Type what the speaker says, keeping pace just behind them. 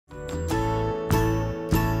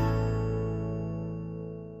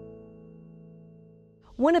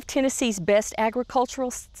One of Tennessee's best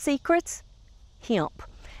agricultural secrets, hemp.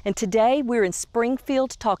 And today we're in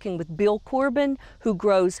Springfield talking with Bill Corbin, who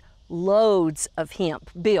grows loads of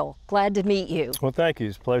hemp. Bill, glad to meet you. Well, thank you.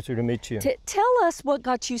 It's a pleasure to meet you. Tell us what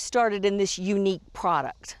got you started in this unique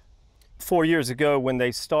product. 4 years ago, when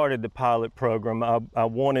they started the pilot program, I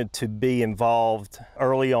wanted to be involved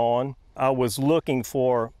early on. I was looking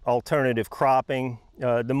for alternative cropping.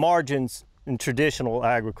 The margins in traditional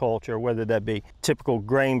agriculture, whether that be typical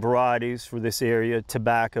grain varieties for this area,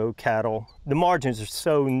 tobacco, cattle, the margins are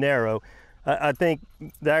so narrow. I think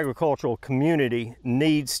the agricultural community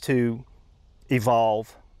needs to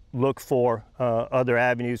evolve, look for other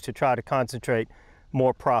avenues to try to concentrate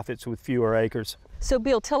more profits with fewer acres. So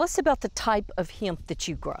Bill, tell us about the type of hemp that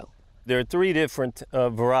you grow. There are 3 different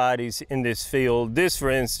varieties in this field. This, for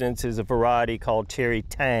instance, is a variety called Cherry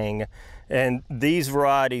Tang, and these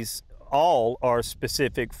varieties all are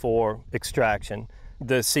specific for extraction.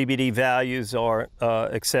 The CBD values are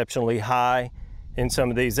exceptionally high in some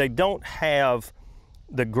of these. They don't have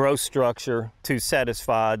the growth structure to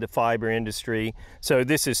satisfy the fiber industry, so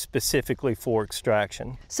this is specifically for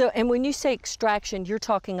extraction. So, and when you say extraction, you're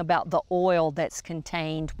talking about the oil that's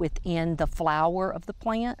contained within the flower of the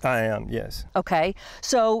plant? I am, yes. Okay,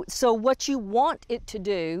 so what you want it to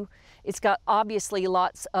do, it's got obviously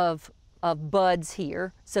lots of buds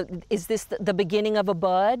here. So is this the beginning of a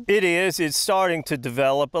bud? It is. It's starting to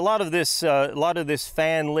develop. A lot of this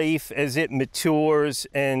fan leaf, as it matures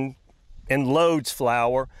and loads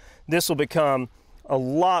flower, this will become a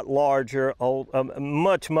lot larger,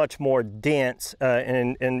 much more dense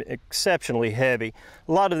and exceptionally heavy.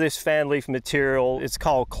 A lot of this fan leaf material, it's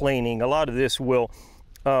called cleaning. A lot of this will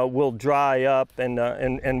dry up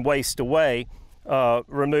and waste away,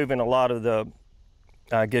 removing a lot of the,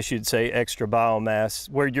 I guess you'd say, extra biomass,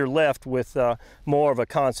 where you're left with more of a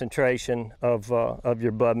concentration of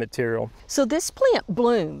your bud material. So this plant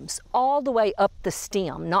blooms all the way up the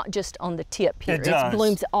stem, not just on the tip here. It does. It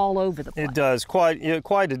blooms all over the plant. It does, quite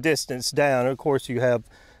a distance down. Of course, you have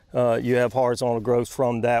horizontal growth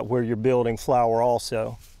from that where you're building flower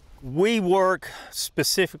also. We work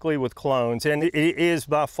specifically with clones, and it is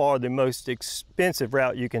by far the most expensive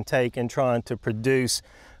route you can take in trying to produce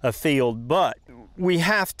a field, but we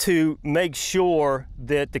have to make sure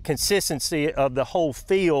that the consistency of the whole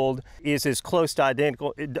field is as close to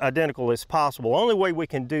identical as possible. Only way we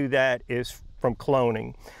can do that is from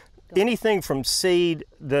cloning. Anything from seed,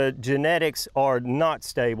 the genetics are not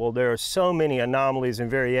stable. There are so many anomalies and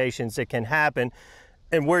variations that can happen,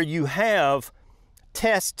 and where you have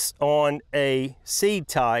tests on a seed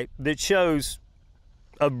type that shows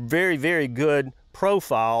a very, very good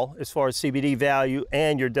profile as far as CBD value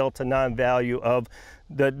and your delta 9 value of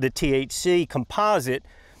the THC composite,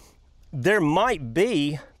 there might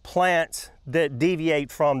be plants that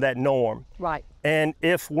deviate from that norm. Right. And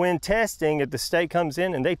if when testing, if the state comes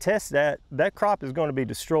in and they test that, that crop is going to be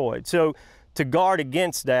destroyed. So to guard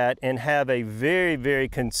against that and have a very, very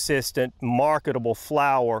consistent, marketable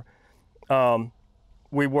flower,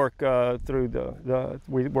 we work through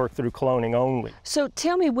cloning only. So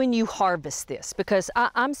tell me when you harvest this, because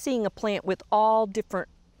I'm seeing a plant with all different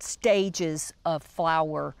stages of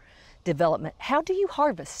flower development. How do you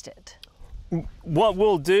harvest it? What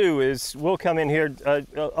we'll do is we'll come in here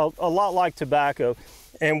a lot like tobacco,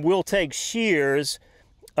 and we'll take shears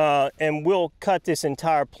and we'll cut this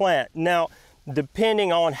entire plant. Now,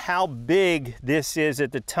 depending on how big this is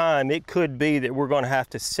at the time, it could be that we're going to have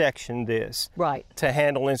to section this to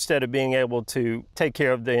handle, instead of being able to take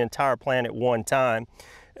care of the entire plant at one time.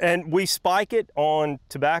 And we spike it on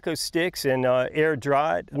tobacco sticks and air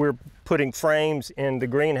dried. We're putting frames in the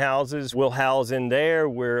greenhouses. We'll house in there,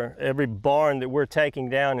 where every barn that we're taking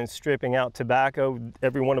down and stripping out tobacco,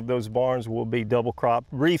 every one of those barns will be double cropped,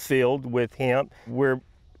 refilled with hemp. We're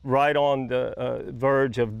right on the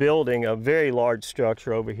verge of building a very large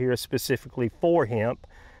structure over here specifically for hemp.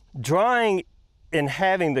 Drying and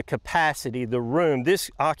having the capacity, the room, this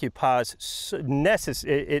occupies,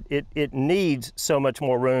 it needs so much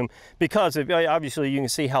more room, because obviously you can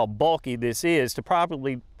see how bulky this is. To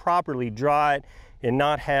properly dry it and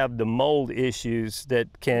not have the mold issues that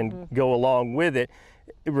can go along with it,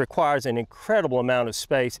 it requires an incredible amount of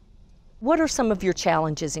space. What are some of your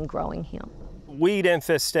challenges in growing hemp? Weed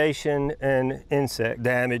infestation and insect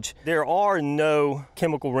damage. There are no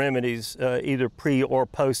chemical remedies, either pre or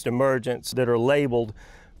post-emergence, that are labeled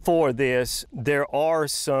for this. There are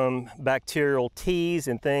some bacterial teas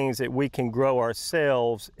and things that we can grow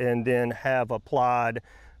ourselves and then have applied.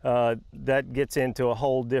 That gets into a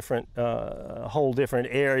whole different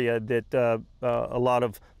area that a lot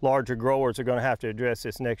of larger growers are going to have to address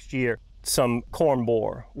this next year. some corn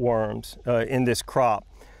borer worms in this crop.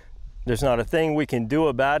 There's not a thing we can do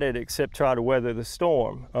about it except try to weather the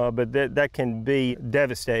storm, but that can be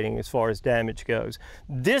devastating as far as damage goes.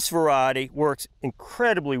 This variety works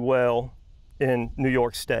incredibly well in New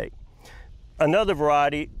York State. Another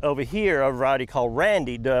variety over here, a variety called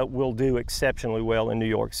Randy, will do exceptionally well in New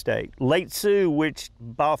York State. Late Sioux, which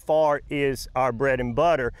by far is our bread and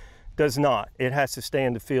butter, does not. It has to stay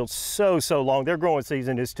in the field so long. Their growing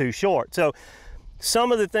season is too short. So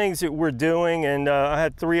some of the things that we're doing, and I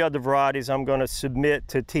had 3 other varieties I'm going to submit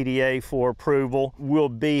to TDA for approval, will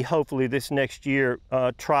be hopefully this next year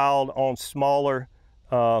trialed on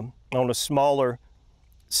a smaller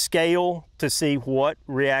scale to see what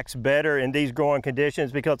reacts better in these growing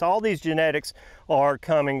conditions, because all these genetics are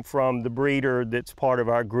coming from the breeder that's part of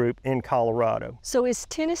our group in Colorado. So is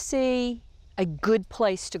Tennessee a good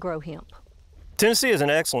place to grow hemp? Tennessee is an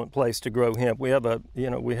excellent place to grow hemp. We have a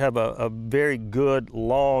very good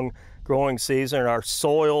long growing season. Our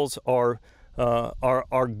soils are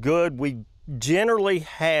good. We generally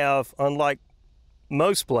have, unlike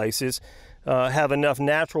most places, have enough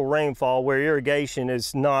natural rainfall where irrigation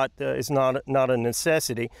is not a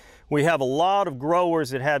necessity. We have a lot of growers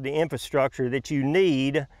that have the infrastructure that you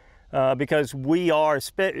need because we are,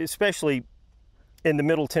 especially in the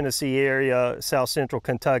Middle Tennessee area, South Central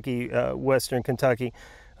Kentucky, Western Kentucky,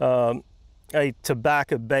 a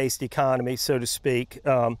tobacco-based economy, so to speak.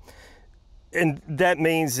 And that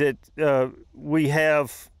means that we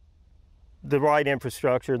have the right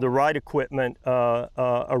infrastructure, the right equipment,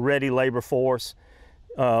 a ready labor force.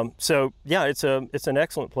 So yeah, it's an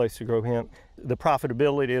excellent place to grow hemp. The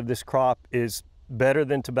profitability of this crop is better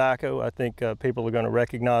than tobacco. I think people are going to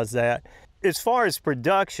recognize that. As far as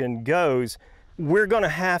production goes, we're going to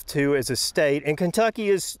have to, as a state, and Kentucky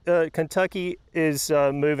is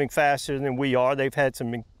moving faster than we are. They've had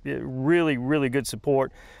some really good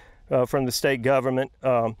support from the state government.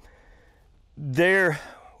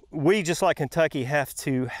 We, just like Kentucky, have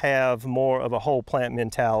to have more of a whole plant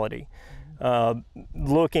mentality,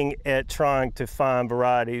 looking at trying to find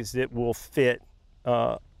varieties that will fit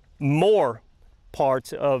more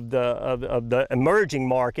parts of the emerging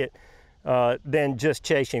market than just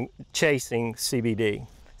chasing CBD.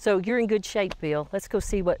 So you're in good shape, Bill. Let's go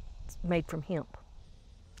see what's made from hemp.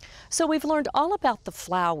 So we've learned all about the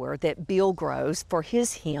flower that Bill grows for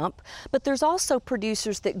his hemp, but there's also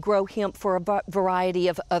producers that grow hemp for a variety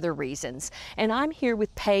of other reasons. And I'm here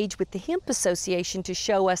with Paige with the Hemp Association to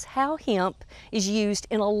show us how hemp is used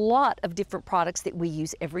in a lot of different products that we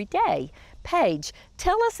use every day. Paige,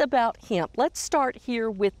 tell us about hemp. Let's start here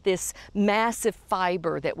with this massive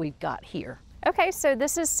fiber that we've got here. Okay, so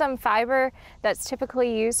this is some fiber that's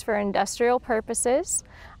typically used for industrial purposes.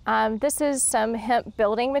 This is some hemp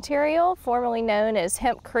building material, formerly known as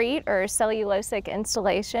hempcrete or cellulosic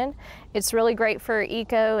insulation. It's really great for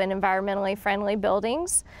eco and environmentally friendly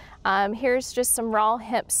buildings. Here's just some raw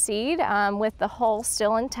hemp seed with the hull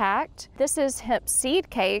still intact. This is hemp seed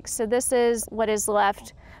cake, so this is what is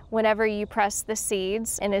left whenever you press the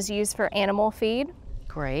seeds and is used for animal feed.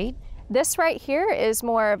 Great. This right here is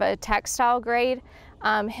more of a textile grade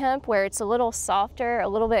hemp where it's a little softer, a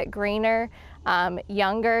little bit greener,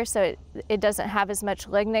 younger, so it doesn't have as much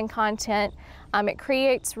lignin content. It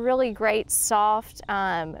creates really great soft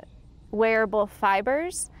wearable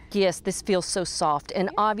fibers. Yes, this feels so soft, and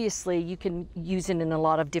obviously you can use it in a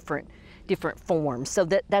lot of different forms, so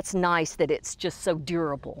that's nice that it's just so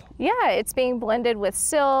durable. Yeah, it's being blended with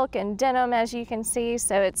silk and denim, as you can see,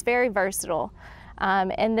 so it's very versatile.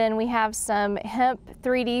 And then we have some hemp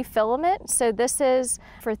 3D filament. So this is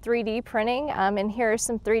for 3D printing, and here are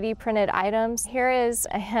some 3D printed items. Here is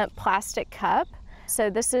a hemp plastic cup.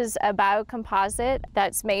 So this is a biocomposite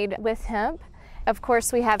that's made with hemp. Of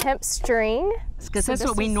course, we have hemp string. Because that's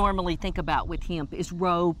what we normally think about with hemp, is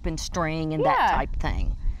rope and string and that type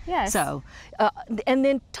thing. Yes. So, and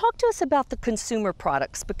then talk to us about the consumer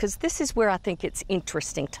products, because this is where I think it's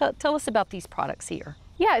interesting. Tell us about these products here.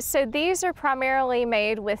 Yeah, so these are primarily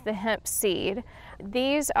made with the hemp seed.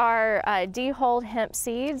 These are dehulled hemp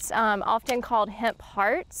seeds, often called hemp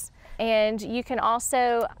hearts. And you can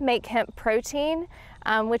also make hemp protein,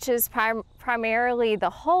 which is primarily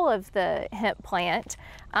the whole of the hemp plant.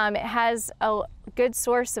 It has a good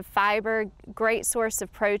source of fiber, great source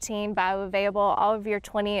of protein, bioavailable, all of your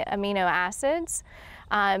 20 amino acids.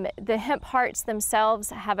 The hemp hearts themselves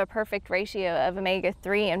have a perfect ratio of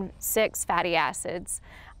omega-3 and 6 fatty acids.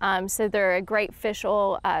 So they're a great fish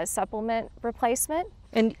oil supplement replacement.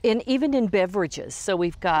 And even in beverages. So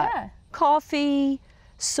we've got coffee,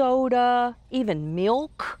 soda, even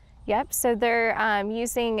milk. Yep, so they're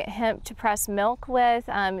using hemp to press milk with.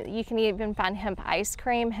 You can even find hemp ice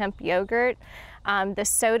cream, hemp yogurt. The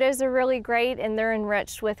sodas are really great, and they're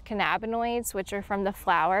enriched with cannabinoids, which are from the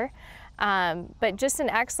flower. But just an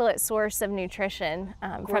excellent source of nutrition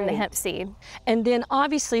from the hemp seed. And then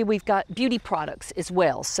obviously we've got beauty products as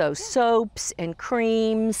well, so soaps and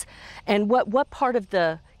creams. And what part of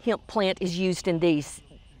the hemp plant is used in these?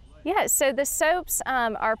 Yeah, so the soaps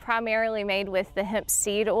are primarily made with the hemp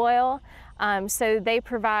seed oil. So they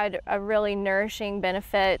provide a really nourishing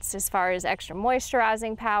benefits as far as extra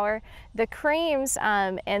moisturizing power. The creams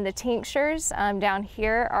and the tinctures down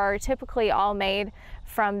here are typically all made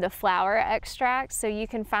from the flower extracts. So you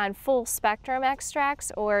can find full spectrum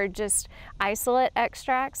extracts or just isolate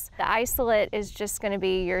extracts. The isolate is just going to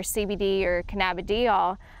be your CBD or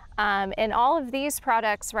cannabidiol. And all of these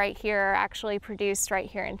products right here are actually produced right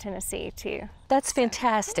here in Tennessee too. That's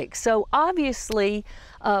fantastic. So obviously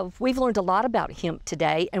we've learned a lot about hemp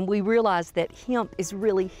today, and we realize that hemp is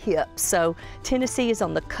really hip. So Tennessee is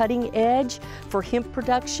on the cutting edge for hemp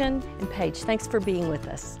production. And Paige, thanks for being with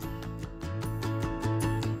us.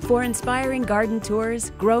 For inspiring garden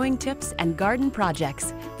tours, growing tips, and garden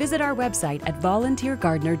projects, visit our website at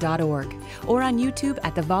volunteergardener.org or on YouTube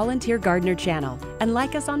at the Volunteer Gardener channel, and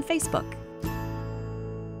like us on Facebook.